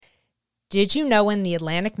Did you know when the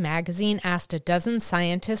Atlantic magazine asked a dozen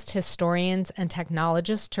scientists, historians, and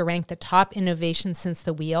technologists to rank the top innovations since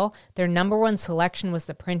the wheel, their number one selection was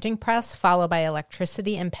the printing press, followed by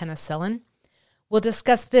electricity and penicillin? We'll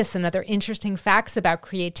discuss this and other interesting facts about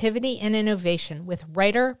creativity and innovation with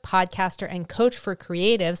writer, podcaster, and coach for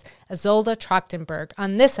creatives, Izolda Trakhtenberg,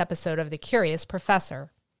 on this episode of The Curious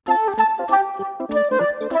Professor.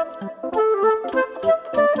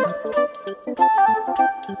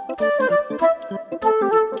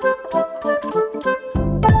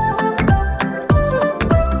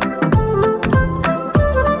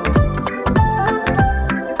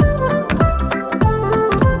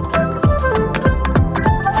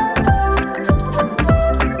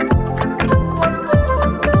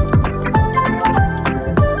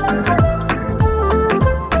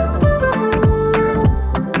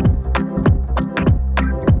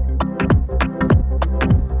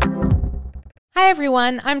 Hi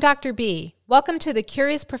everyone, I'm Dr. B. Welcome to the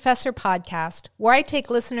Curious Professor podcast, where I take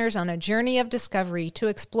listeners on a journey of discovery to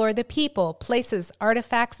explore the people, places,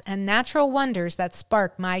 artifacts, and natural wonders that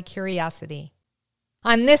spark my curiosity.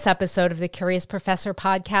 On this episode of the Curious Professor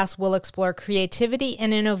podcast, we'll explore creativity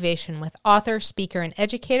and innovation with author, speaker, and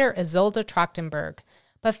educator Izolda Trakhtenberg.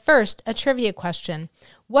 But first, a trivia question.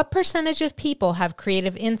 What percentage of people have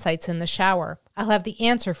creative insights in the shower? I'll have the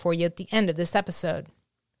answer for you at the end of this episode.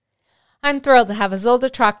 I'm thrilled to have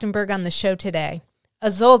Izolda Trakhtenberg on the show today.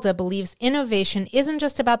 Izolda believes innovation isn't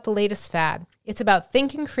just about the latest fad. It's about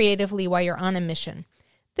thinking creatively while you're on a mission.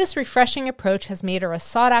 This refreshing approach has made her a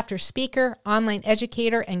sought-after speaker, online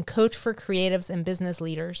educator, and coach for creatives and business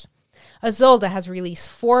leaders. Izolda has released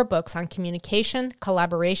 4 books on communication,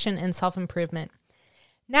 collaboration, and self-improvement.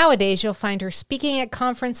 Nowadays, you'll find her speaking at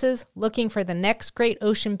conferences, looking for the next great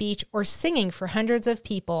ocean beach, or singing for hundreds of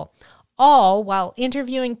people, all while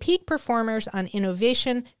interviewing peak performers on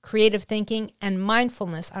innovation, creative thinking, and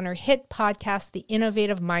mindfulness on her hit podcast, The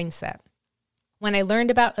Innovative Mindset. When I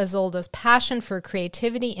learned about Izolda's passion for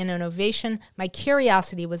creativity and innovation, my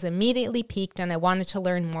curiosity was immediately piqued and I wanted to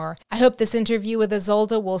learn more. I hope this interview with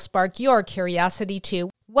Izolda will spark your curiosity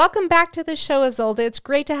too. Welcome back to the show, Izolda. It's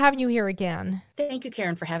great to have you here again. Thank you,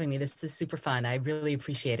 Karen, for having me. This is super fun. I really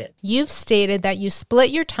appreciate it. You've stated that you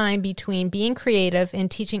split your time between being creative and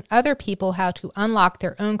teaching other people how to unlock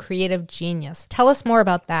their own creative genius. Tell us more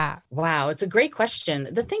about that. Wow, it's a great question.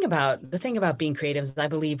 The thing about being creative is I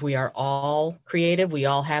believe we are all creative. We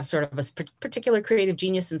all have sort of a particular creative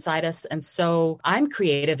genius inside us. And so I'm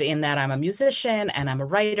creative in that I'm a musician and I'm a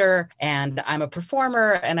writer and I'm a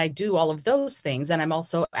performer and I do all of those things. And I'm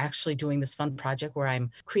also actually doing this fun project where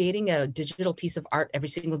I'm creating a digital piece of art every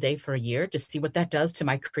single day for a year to see what that does to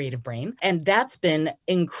my creative brain. And that's been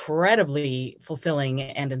incredibly fulfilling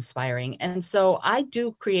and inspiring. And so I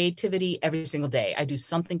do creativity every single day. I do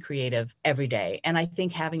something creative every day. And I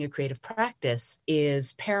think having a creative practice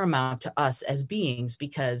is paramount to us as beings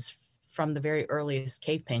because from the very earliest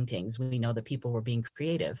cave paintings, we know that people were being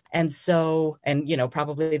creative. And so,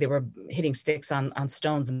 probably they were hitting sticks on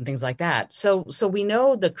stones and things like that. So we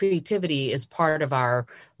know the creativity is part of our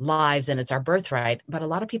lives and it's our birthright, but a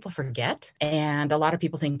lot of people forget. And a lot of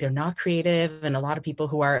people think they're not creative. And a lot of people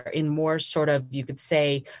who are in more sort of, you could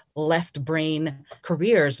say, left brain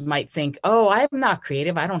careers might think, oh, I'm not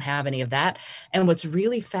creative. I don't have any of that. And what's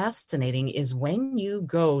really fascinating is when you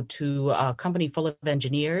go to a company full of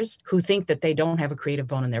engineers who think that they don't have a creative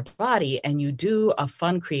bone in their body and you do a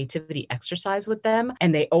fun creativity exercise with them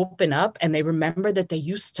and they open up and they remember that they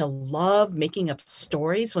used to love making up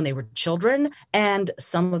stories when they were children. And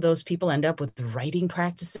some of those people end up with writing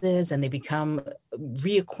practices and they become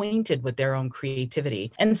reacquainted with their own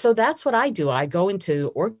creativity. And so that's what I do. I go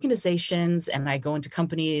into organizations and I go into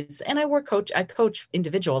companies and I coach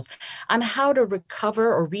individuals on how to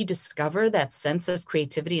recover or rediscover that sense of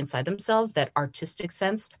creativity inside themselves, that artistic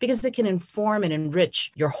sense, because it can inform and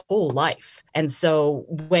enrich your whole life. And so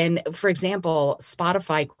when, for example,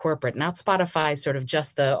 Spotify corporate, not Spotify sort of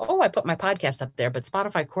just I put my podcast up there, but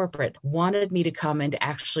Spotify corporate wanted me to come and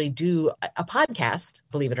actually do a podcast,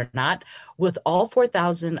 believe it or not, with all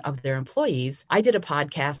 4,000 of their employees. I did a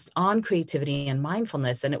podcast on creativity and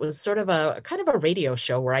mindfulness, and it was sort of a kind of a radio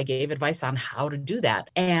show where I gave advice on how to do that.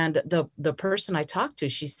 And the person I talked to,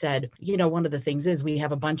 she said, one of the things is we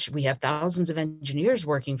have thousands of engineers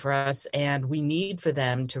working for us, and we need for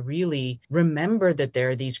them to really remember that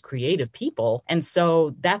there are these creative people. And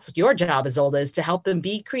so that's your job, Izolda, is to help them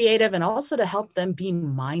be creative and also to help them be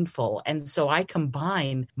mindful. And so I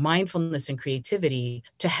combine mindfulness and creativity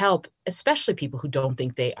to help especially people who don't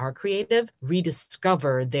think they are creative,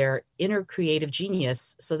 rediscover their inner creative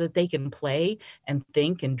genius so that they can play and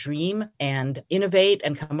think and dream and innovate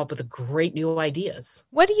and come up with great new ideas.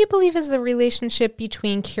 What do you believe is the relationship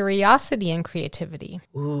between curiosity and creativity?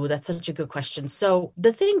 Ooh, that's such a good question. So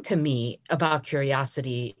the thing to me about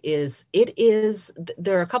curiosity is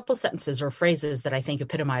there are a couple of sentences or phrases that I think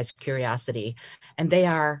epitomize curiosity, and they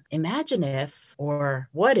are imagine if, or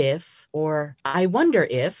what if, or I wonder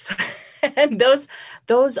if. And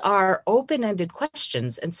those are open-ended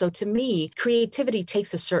questions. And so to me, creativity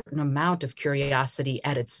takes a certain amount of curiosity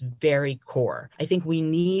at its very core. I think we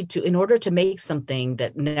need to, in order to make something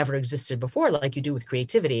that never existed before, like you do with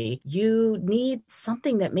creativity, you need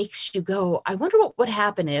something that makes you go, I wonder what would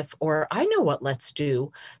happen if, or I know what let's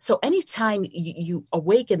do. So anytime you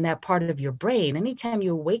awaken that part of your brain, anytime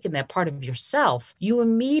you awaken that part of yourself, you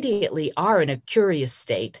immediately are in a curious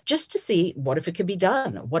state just to see, what if it could be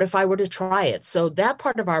done? What if I were to try it? So that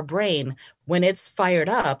part of our brain, when it's fired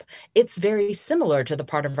up, it's very similar to the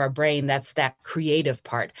part of our brain that's that creative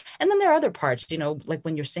part. And then there are other parts, like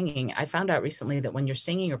when you're singing. I found out recently that when you're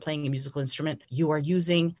singing or playing a musical instrument, you are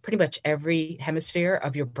using pretty much every hemisphere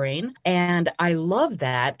of your brain. And I love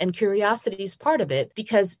that. And curiosity is part of it,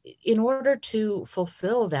 because in order to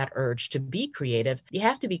fulfill that urge to be creative, you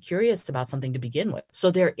have to be curious about something to begin with.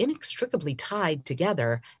 So they're inextricably tied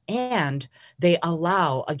together, and they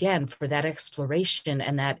allow, again, for that exploration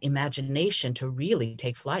and that imagination to really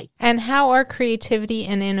take flight. And how are creativity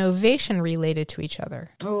and innovation related to each other?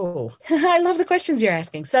 Oh, I love the questions you're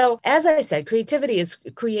asking. So as I said, creativity is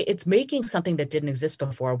it's making something that didn't exist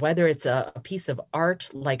before, whether it's a piece of art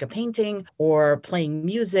like a painting, or playing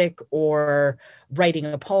music, or writing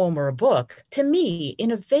a poem or a book. To me,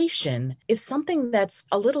 innovation is something that's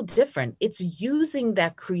a little different. It's using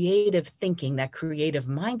that creative thinking, that creative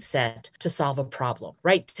mindset to solve a problem,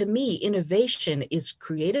 right? To me, innovation is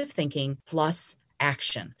creative thinking plus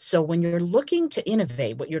action. So when you're looking to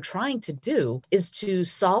innovate, what you're trying to do is to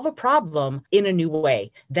solve a problem in a new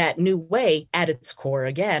way. That new way at its core,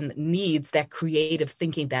 again, needs that creative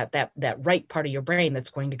thinking, that right part of your brain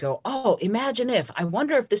that's going to go, oh, imagine if, I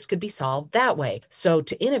wonder if this could be solved that way. So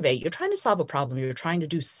to innovate, you're trying to solve a problem. You're trying to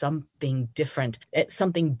do something different,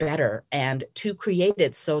 something better, and to create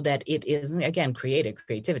it so that it is, again,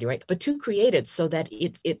 creativity, right? But to create it so that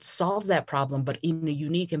it solves that problem, but in a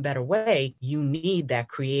unique and better way, you need that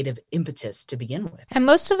creative impetus to begin with. And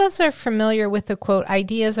most of us are familiar with the quote,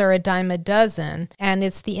 ideas are a dime a dozen, and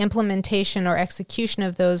it's the implementation or execution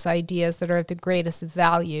of those ideas that are of the greatest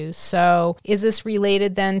value. So is this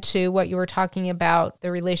related then to what you were talking about,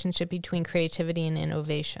 the relationship between creativity and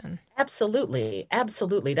innovation? Absolutely.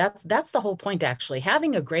 Absolutely. That's the whole point, actually.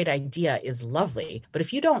 Having a great idea is lovely, but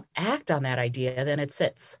if you don't act on that idea, then it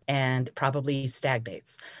sits and probably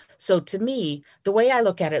stagnates. So to me, the way I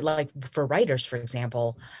look at it, like for writers, for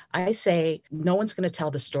example, I say, no one's going to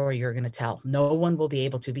tell the story you're going to tell. No one will be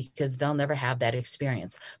able to, because they'll never have that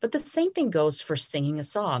experience. But the same thing goes for singing a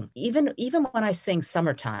song. Even when I sing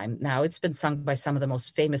Summertime, now it's been sung by some of the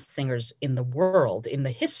most famous singers in the world, in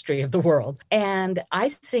the history of the world. And I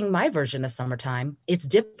sing my version of Summertime. It's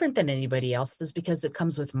different than anybody else's because it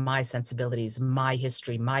comes with my sensibilities, my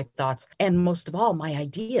history, my thoughts, and most of all, my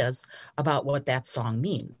ideas about what that song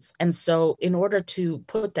means. And so in order to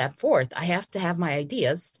put that forth, I have to have my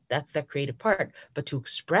ideas. That's that creative part. But to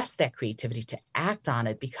express that creativity, to act on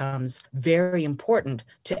it, becomes very important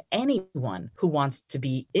to anyone who wants to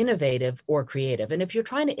be innovative or creative. And if you're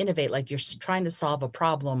trying to innovate, like you're trying to solve a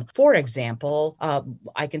problem, for example,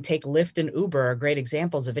 I can take Lyft and Uber are great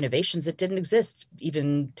examples of innovations that didn't exist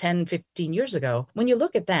even 10, 15 years ago. When you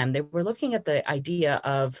look at them, they were looking at the idea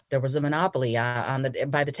of there was a monopoly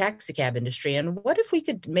by the taxi cab industry. And what if we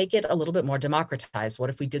could make it a little bit more democratized? What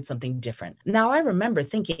if we did something different? Now, I remember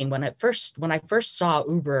thinking when I first saw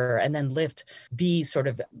Uber and then Lyft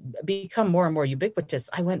become more and more ubiquitous,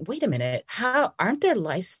 I went, wait a minute, how aren't there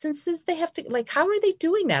licenses they have to, like, how are they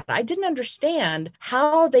doing that? I didn't understand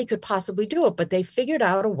how they could possibly do it, but they figured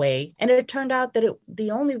out a way. And it turned out that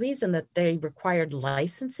the only reason that they required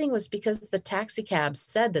licensing was because the taxi cabs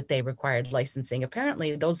said that they required licensing.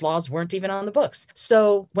 Apparently, those laws weren't even on the books.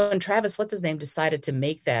 So when Travis, what's his name, decided to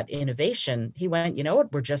make that innovation, he went, you know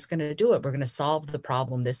what, we're just going to do it. We're going to solve the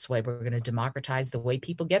problem this way. We're going to democratize the way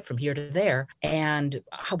people get from here to there. And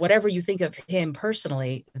whatever you think of him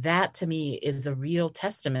personally, that to me is a real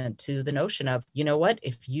testament to the notion of, you know what,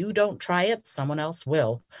 if you don't try it, someone else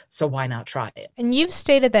will. So why not try it? And you've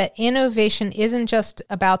stated that innovation isn't just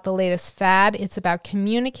about about the latest fad. It's about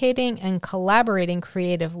communicating and collaborating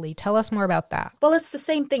creatively. Tell us more about that. Well, it's the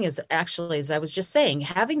same thing as I was just saying,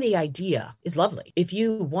 having the idea is lovely. If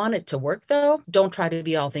you want it to work though, don't try to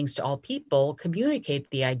be all things to all people. Communicate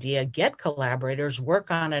the idea, get collaborators,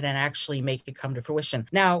 work on it, and actually make it come to fruition.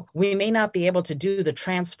 Now, we may not be able to do the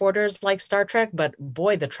transporters like Star Trek, but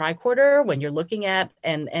boy, the tricorder, when you're looking at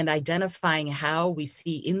and identifying how we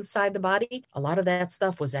see inside the body, a lot of that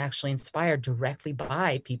stuff was actually inspired directly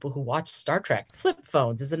by people who watched Star Trek. Flip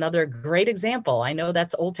phones is another great example. I know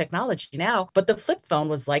that's old technology now, but the flip phone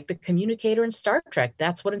was like the communicator in Star Trek.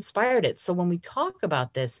 That's what inspired it. So when we talk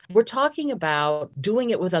about this, we're talking about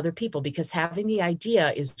doing it with other people, because having the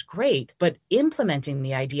idea is great, but implementing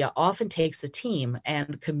the idea often takes a team,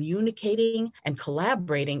 and communicating and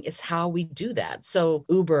collaborating is how we do that. So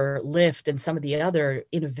Uber, Lyft, and some of the other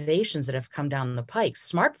innovations that have come down the pike,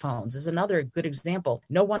 smartphones is another good example.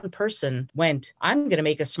 No one person went, I'm going to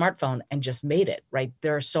make a smartphone and just made it, right?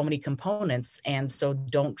 There are so many components. And so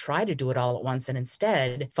don't try to do it all at once. And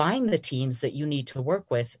instead find the teams that you need to work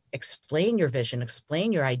with, explain your vision,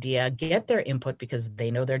 explain your idea, get their input because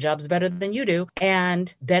they know their jobs better than you do,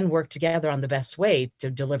 and then work together on the best way to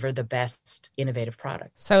deliver the best innovative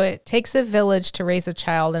product. So it takes a village to raise a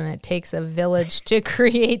child, and it takes a village to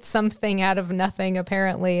create something out of nothing,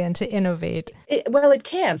 apparently, and to innovate. Well, it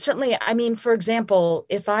can certainly. I mean, for example,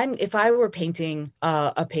 if I were painting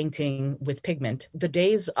a painting with pigment, the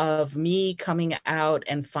days of me coming out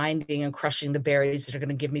and finding and crushing the berries that are going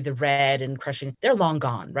to give me the red and crushing, they're long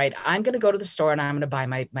gone, right? I'm going to go to the store and I'm going to buy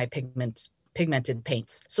my pigmented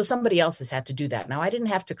paints. So somebody else has had to do that. Now, I didn't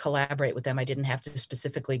have to collaborate with them. I didn't have to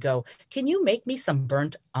specifically go, can you make me some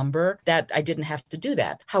burnt umber? That I didn't have to do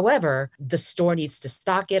that. However, the store needs to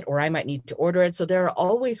stock it, or I might need to order it. So there are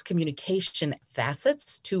always communication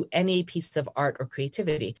facets to any piece of art or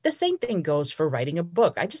creativity. The same thing goes for writing a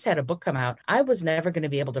book. I just had a book come out. I was never going to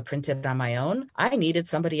be able to print it on my own. I needed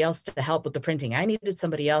somebody else to help with the printing. I needed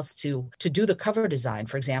somebody else to do the cover design,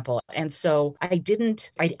 for example. And so I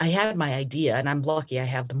had my idea, and I'm lucky I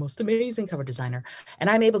have the most amazing cover designer, and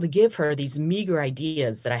I'm able to give her these meager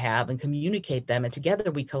ideas that I have and communicate them. And together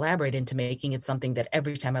we collaborate into making it something that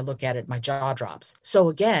every time I look at it, my jaw drops. So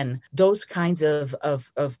again, those kinds of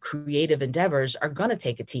creative endeavors are going to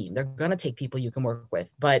take a team. They're going to take people you can work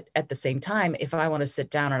with. But at the same time, if I want to sit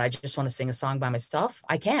down and I just want to sing a song by myself,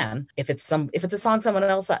 I can. If it's a song someone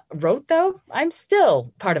else wrote, though, I'm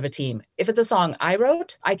still part of a team. If it's a song I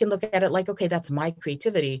wrote, I can look at it like, okay, that's my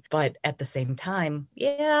creativity. But at the same time,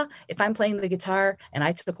 yeah, if I'm playing the guitar and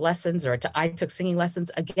I took lessons or I took singing lessons,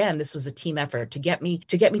 again, this was a team effort to get me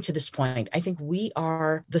to this point. I think we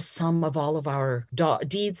are the sum of all of our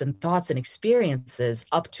deeds and thoughts and experiences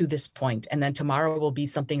up to this point. And then tomorrow will be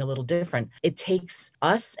something a little different. It takes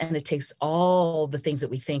us, and it takes all the things that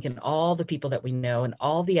we think and all the people that we know and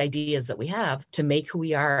all the ideas that we have to make who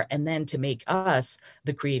we are, and then to make us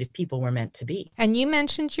the creative people we're meant to be. And you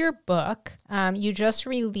mentioned your book. You just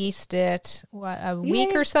released it, a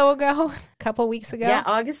week or so ago? A couple weeks ago? Yeah,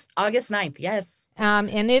 August 9th, yes.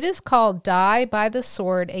 And it is called Die by the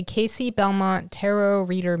Sword, a Casey Belmont Tarot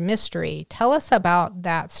Reader Mystery. Tell us about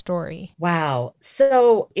that story. Wow.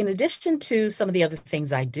 So in addition to some of the other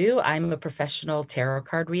things I do, I'm a professional tarot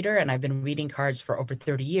card reader, and I've been reading cards for over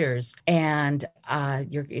 30 years. And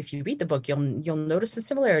if you read the book, you'll notice some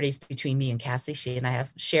similarities between me and Cassie. She and I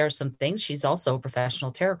share some things. She's also a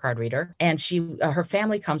professional tarot card reader, and her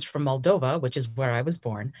family comes from Moldova, which is where I was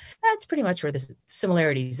born. That's pretty much where the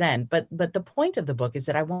similarities end. But the point of the book is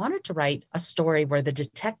that I wanted to write a story where the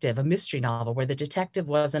detective, a mystery novel, where the detective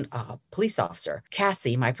wasn't a police officer.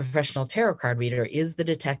 Cassie, my professional tarot card reader, is the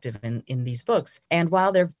detective in these books. And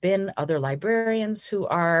while there have been other librarians who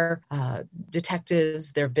are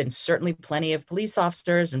detectives, there have been certainly plenty of police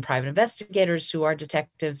officers and private investigators who are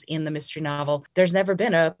detectives in the mystery novel. There's never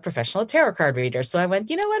been a professional tarot card reader. So I went,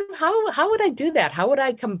 you know what, how would I do that? How would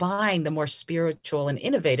I combine the more spiritual and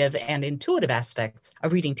innovative and intuitive aspects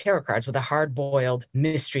of reading tarot cards with a hard-boiled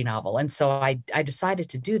mystery novel? And so I decided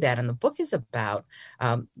to do that. And the book is about,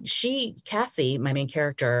 Cassie, my main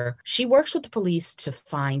character, she works with the police to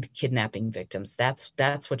find kidnapping victims. That's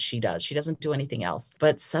what she does. She doesn't do anything else.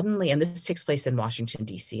 But suddenly, and this takes place in Washington,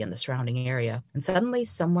 D.C. and the surrounding area, and suddenly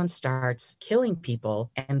someone starts killing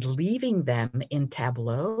people and leaving them in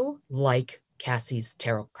tableau like Cassie's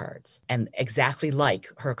tarot cards and exactly like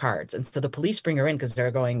her cards. And so the police bring her in because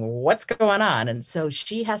they're going, what's going on? And so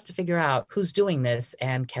she has to figure out who's doing this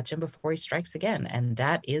and catch him before he strikes again. And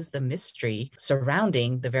that is the mystery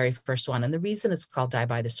surrounding the very first one. And the reason it's called Die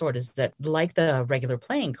by the Sword is that, like the regular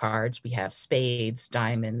playing cards, we have spades,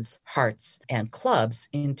 diamonds, hearts, and clubs.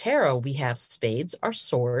 In tarot, we have spades are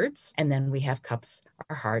swords, and then we have cups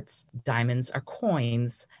are hearts, diamonds are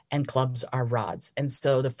coins, and clubs are rods. And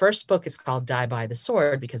so the first book is called Die by the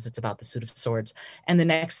Sword because it's about the suit of swords. And the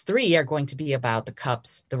next three are going to be about the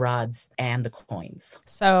cups, the rods, and the coins.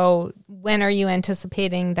 So when are you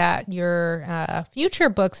anticipating that your future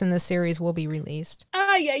books in the series will be released?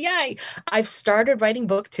 I've started writing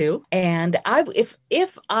book 2, and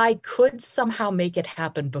if I could somehow make it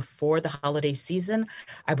happen before the holiday season,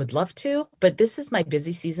 I would love to. But this is my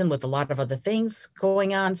busy season with a lot of other things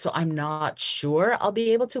going on, so I'm not sure I'll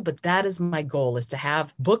be able to. But that is my goal: is to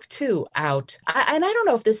have book 2 out. And I don't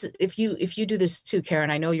know if you do this too,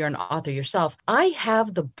 Karen. I know you're an author yourself. I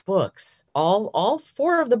have the books, all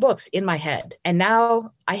 4 of the books in my head, and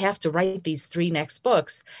now I have to write these 3 next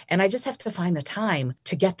books, and I just have to find the time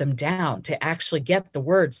to get them down, to actually get the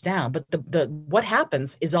words down. But the what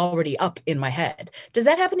happens is already up in my head. Does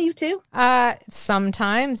that happen to you too?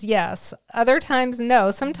 Sometimes, yes. Other times, no.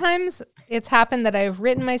 Sometimes it's happened that I've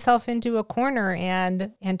written myself into a corner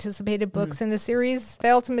and anticipated books in a series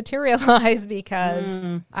fail to materialize because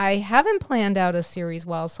I haven't planned out a series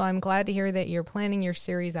well. So I'm glad to hear that you're planning your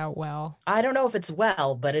series out well. I don't know if it's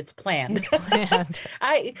well, but it's planned. It's planned.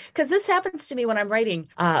 Because this happens to me when I'm writing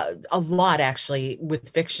a lot, actually, with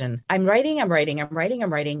fiction. I'm writing,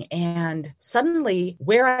 and suddenly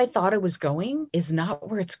where I thought it was going is not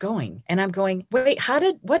where it's going. And I'm going, wait, how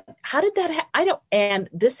did that and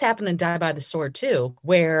this happened in Die by the Sword too,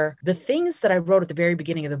 where the things that I wrote at the very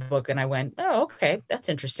beginning of the book, and I went, oh, okay, that's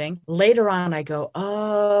interesting. Later on, I go,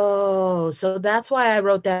 oh, so that's why I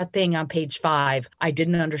wrote that thing on page 5. I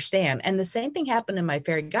didn't understand. And the same thing happened in my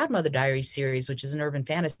Fairy Godmother Diary series, which is an urban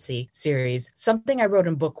fantasy series. Something I wrote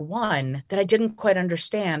in book 1 that I didn't quite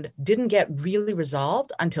understand didn't get really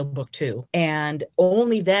resolved until book 2. And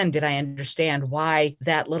only then did I understand why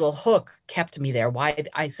that little hook kept me there, why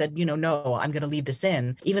I said, no, I'm going to leave this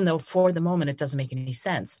in, even though for the moment it doesn't make any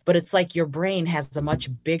sense. But it's like your brain has a much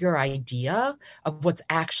bigger idea of what's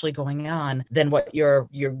actually going on than what your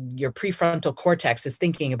prefrontal cortex is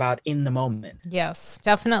thinking about in the moment. Yes,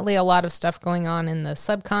 definitely a lot of stuff going on in the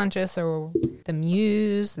subconscious or the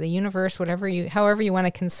muse, the universe, however you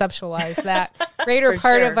want to conceptualize that greater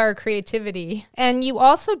part of our creativity. And you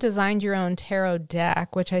also designed your own tarot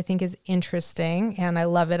deck, which I think is interesting, and I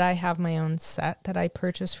love it. I have my own set that I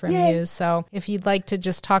purchased from you. So if you'd like to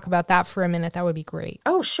just talk about that for a minute, that would be great.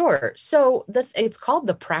 Oh, sure. So it's called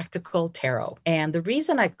the Practical Tarot. And the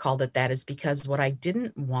reason I called it that is because what I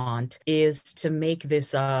didn't want is to make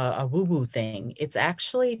this a woo-woo thing. It's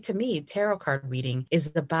actually, to me, tarot card reading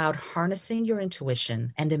is about harnessing your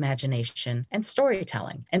intuition and imagination and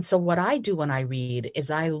storytelling. And so what I do when I read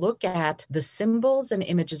is I look at the symbols and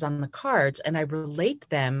images on the cards and I relate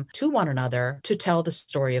them to one another to tell the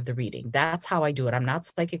story of the reading. That's how I do it. I'm not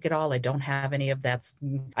psychic at all. I don't have any of that.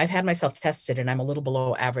 I've had myself tested and I'm a little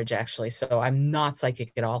below average, actually. So I'm not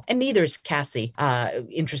psychic at all. And neither is Cassie.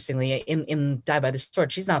 Interestingly, in Die by the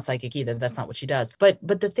Sword, she's not psychic either. That's not what she does. But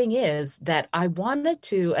the thing is that I wanted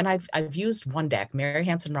to, and I've used one deck. Mary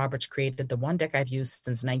Hanson Roberts created the one deck I've used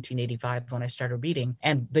since 1985 when I started reading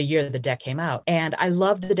and the year the deck came out. And I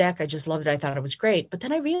loved the deck. I just loved it. I thought it was great. But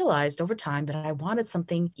then I realized over time that I wanted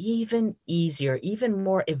something even easier, even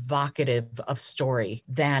more evocative of story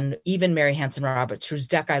than even Mary Hanson Roberts, whose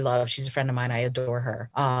deck I love. She's a friend of mine. I adore her.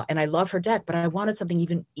 And I love her deck, but I wanted something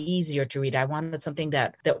even easier to read. I wanted something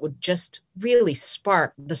that would just really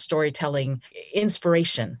spark the storytelling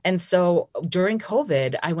inspiration. And so during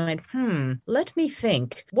COVID, I went, let me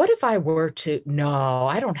think. What if I were to, no,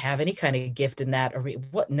 I don't have any kind of gift in that.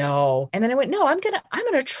 What? No. And then I went, no, I'm going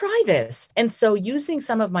to try this. And so using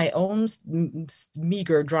some of my own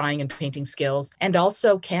meager drawing and painting skills and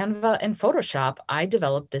also Canva and Photoshop, I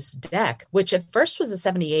developed this deck, which at first was a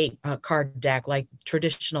 78 card deck like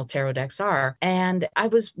traditional tarot decks are. And I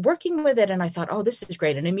was working with it and I thought, oh, this is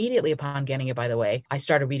great. And immediately upon getting it, by the way, I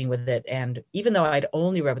started reading with it. And even though I'd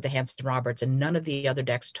only read with the Hanson Roberts and none of the other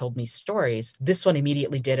decks told me stories, this one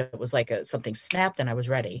immediately did. It was like something snapped and I was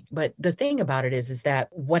ready. But the thing about it is that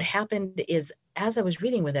what happened is as I was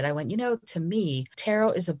reading with it, I went, to me,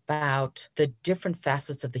 tarot is about the different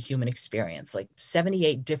facets of the human experience, like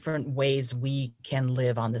 78 different ways we can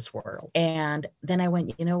live on this world. And then I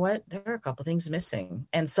went, you know what? There are a couple things missing.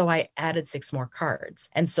 And so I added 6 more cards.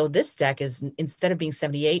 And so this deck is, instead of being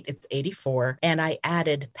 78, it's 84. And I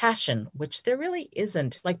added passion, which there really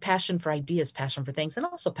isn't, like passion for ideas, passion for things, and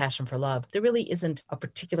also passion for love. There really isn't a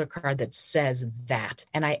particular card that says that.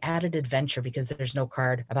 And I added adventure because there's no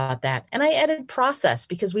card about that. And I added process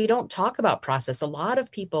because we don't talk about process. A lot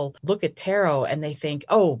of people look at tarot and they think,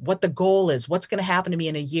 oh, what the goal is, what's going to happen to me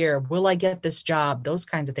in a year, will I get this job, those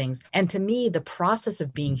kinds of things. And to me, the process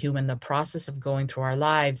of being human, the process of going through our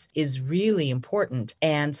lives is really important.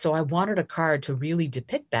 And so I wanted a card to really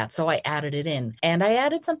depict that. So I added it in. And I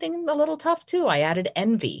added something a little tough too. I added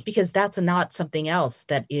envy because that's not something else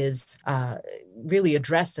that is really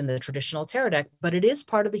addressed in the traditional tarot deck, but it is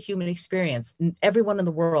part of the human experience. Everyone in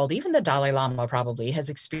the world, even the Dalai Lama probably has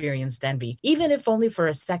experienced envy, even if only for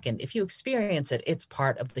a second. If you experience it, it's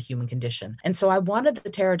part of the human condition. And so I wanted the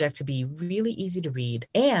tarot deck to be really easy to read,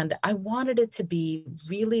 and I wanted it to be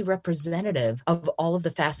really representative of all of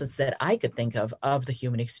the facets that I could think of the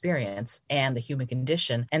human experience and the human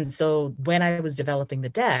condition. And so when I was developing the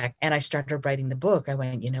deck and I started writing the book, I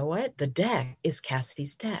went, you know what? The deck is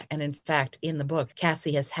Cassie's deck. And in fact, in the book,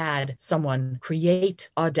 Cassie has had someone create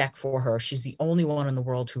a deck for her. She's the only one in the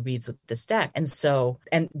world who reads with this deck. And so,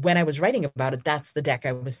 and when I was writing about it, that's the deck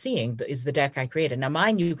I was seeing, is the deck I created. Now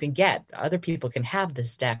mine you can get, other people can have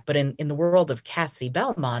this deck, but in the world of Cassie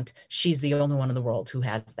Belmont, she's the only one in the world who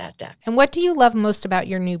has that deck. And what do you love most about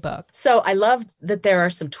your new book? So I love that there are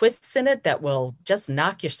some twists in it that will just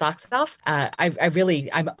knock your socks off.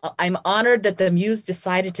 I'm honored that the muse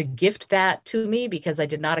decided to gift that to me because I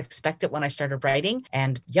did not expect it when I started writing.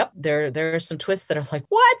 And yep, there are some twists that are like,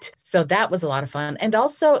 what? So that was a lot of fun. And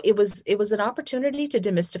also it was an opportunity to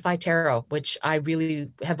demystify tarot, which I really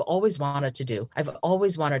have always wanted to do. I've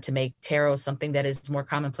always wanted to make tarot something that is more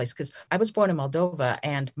commonplace because I was born in Moldova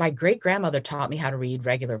and my great grandmother taught me how to read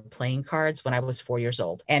regular playing cards when I was 4 years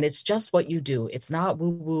old. And it's just what you do. It's not woo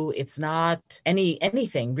woo. It's not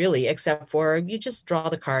anything really, except for you just draw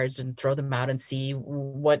the cards and throw them out and see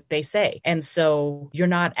what they say. And so you're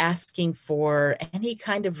not asking for any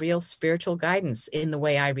kind of real spiritual guidance in the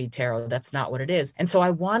way I read tarot. That's not what it is. And so I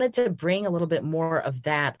wanted to bring a little bit more of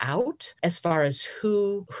that out as far as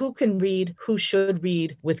who can read, who should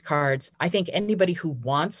read with cards. I think anybody who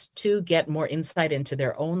wants to get more insight into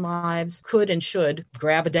their own lives could and should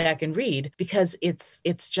grab a deck and read, because it's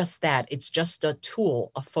just that. It's just a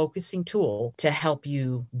tool, a focusing tool to help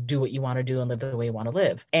you do what you want to do and live the way you want to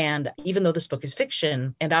live. And even though this book is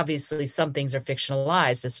fiction, and obviously some things are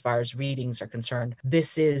fictionalized as far as readings are concerned,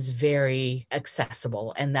 this is very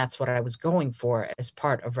accessible. And that's what I was going for as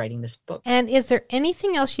part of writing this book. And is there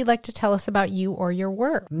anything else you'd like to tell us about you or your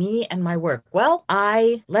work? Me and my work. Well,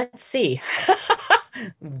 let's see.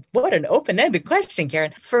 What an open-ended question,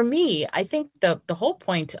 Karen. For me, I think the whole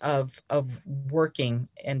point of working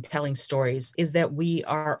and telling stories is that we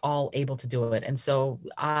are all able to do it. And so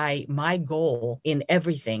my goal in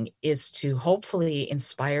everything is to hopefully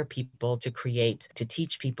inspire people to create, to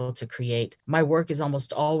teach people to create. My work is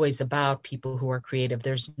almost always about people who are creative.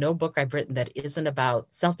 There's no book I've written that isn't about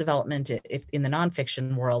self-development in the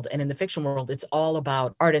nonfiction world. And in the fiction world, it's all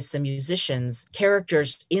about artists and musicians.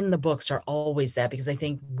 Characters in the books are always that, because I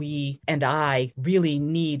think we and I really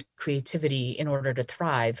need creativity in order to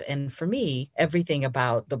thrive. And for me, everything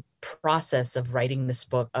about the process of writing this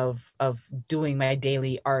book, of doing my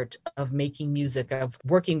daily art, of making music, of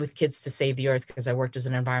working with kids to save the earth, because I worked as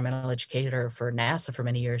an environmental educator for NASA for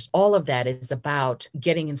many years. All of that is about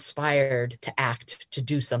getting inspired to act, to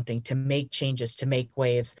do something, to make changes, to make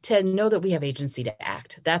waves, to know that we have agency to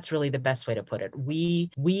act. That's really the best way to put it.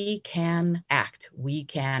 We can act, we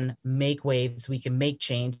can make waves, we can make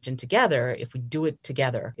change. And together, if we do it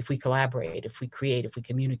together, if we collaborate, if we create, if we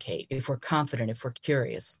communicate, if we're confident, if we're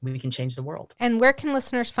curious, we can change the world. And where can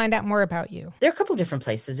listeners find out more about you? There are a couple different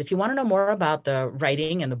places. If you want to know more about the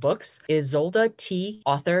writing and the books,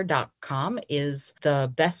 IzoldaTauthor.com is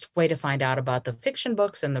the best way to find out about the fiction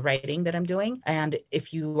books and the writing that I'm doing. And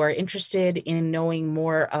if you are interested in knowing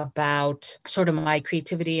more about sort of my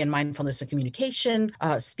creativity and mindfulness and communication,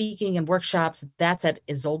 speaking and workshops, that's at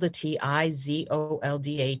Izolda, T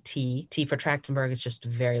T for Trakhtenberg is just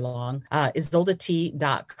very long,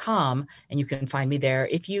 IzoldaT.com, and you can find me there.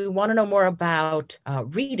 If you want to know more about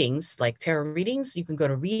readings, like tarot readings, you can go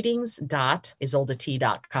to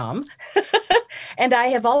readings.izoldat.com. And I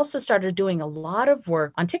have also started doing a lot of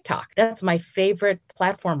work on TikTok. That's my favorite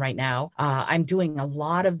platform right now. I'm doing a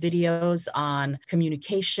lot of videos on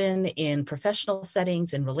communication in professional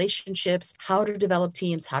settings and relationships, how to develop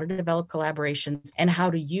teams, how to develop collaborations, and how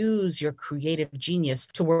to use your creative genius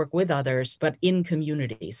to work with others, but in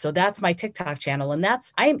community. So that's my TikTok channel. And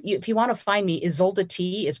if you want to find me, Izolda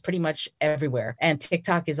T is pretty much everywhere. And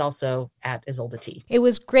TikTok is also at Izolda T. It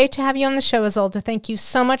was great to have you on the show, Izolda. Thank you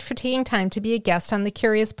so much for taking time to be a guest on the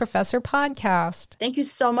Curious Professor podcast. Thank you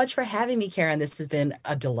so much for having me, Karen. This has been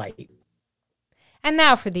a delight. And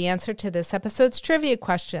now for the answer to this episode's trivia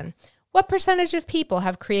question. What percentage of people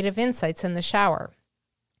have creative insights in the shower?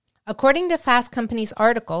 According to Fast Company's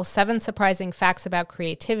article, 7 Surprising Facts About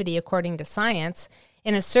Creativity According to Science,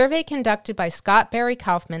 in a survey conducted by Scott Barry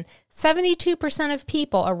Kaufman, 72% of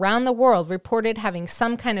people around the world reported having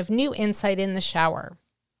some kind of new insight in the shower.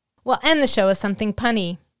 We'll end the show with something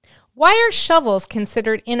punny. Why are shovels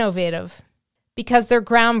considered innovative? Because they're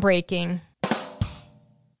groundbreaking.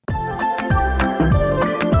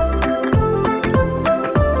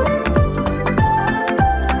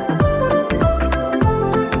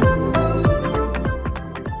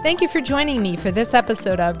 Thank you for joining me for this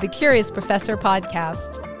episode of the Curious Professor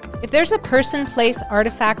podcast. If there's a person, place,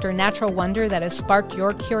 artifact, or natural wonder that has sparked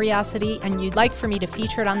your curiosity and you'd like for me to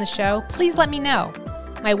feature it on the show, please let me know.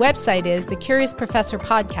 My website is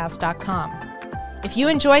thecuriousprofessorpodcast.com. If you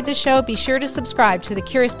enjoyed the show, be sure to subscribe to the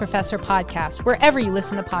Curious Professor podcast wherever you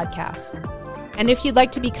listen to podcasts. And if you'd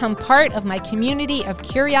like to become part of my community of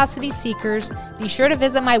curiosity seekers, be sure to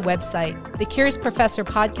visit my website,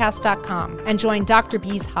 thecuriousprofessorpodcast.com, and join Dr.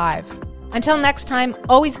 B's Hive. Until next time,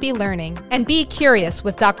 always be learning and be curious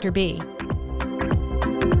with Dr. B.